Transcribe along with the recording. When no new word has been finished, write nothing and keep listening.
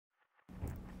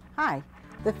Hi,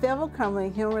 the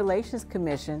Fayetteville-Cumberland Human Relations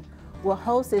Commission will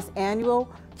host its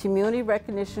annual Community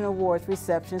Recognition Awards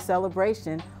reception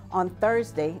celebration on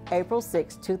Thursday, April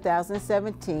 6,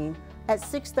 2017 at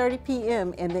 6:30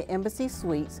 p.m. in the Embassy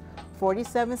Suites,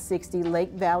 4760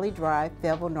 Lake Valley Drive,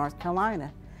 Fayetteville, North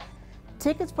Carolina.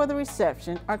 Tickets for the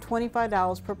reception are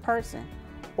 $25 per person.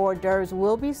 Hors d'oeuvres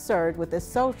will be served with a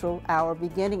social hour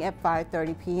beginning at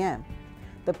 5:30 p.m.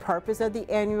 The purpose of the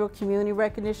annual Community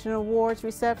Recognition Awards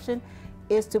reception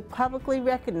is to publicly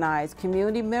recognize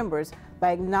community members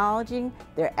by acknowledging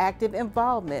their active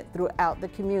involvement throughout the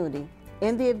community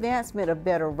in the advancement of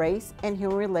better race and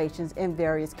human relations in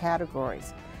various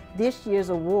categories. This year's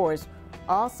awards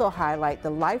also highlight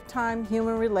the lifetime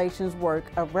human relations work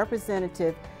of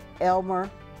Representative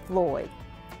Elmer Floyd.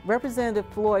 Representative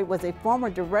Floyd was a former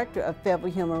director of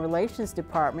Fayetteville Human Relations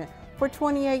Department for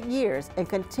 28 years and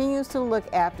continues to look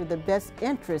after the best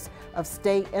interests of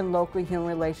state and local human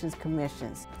relations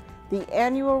commissions. The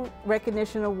annual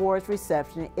Recognition Awards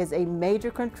reception is a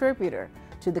major contributor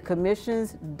to the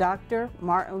Commission's Dr.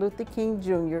 Martin Luther King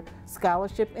Jr.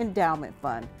 Scholarship Endowment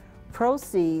Fund.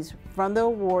 Proceeds from the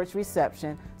awards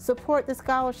reception support the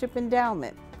scholarship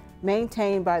endowment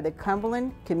maintained by the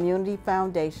Cumberland Community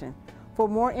Foundation. For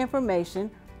more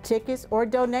information, tickets, or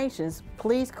donations,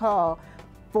 please call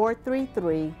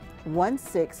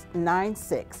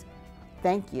 433-1696.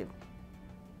 Thank you.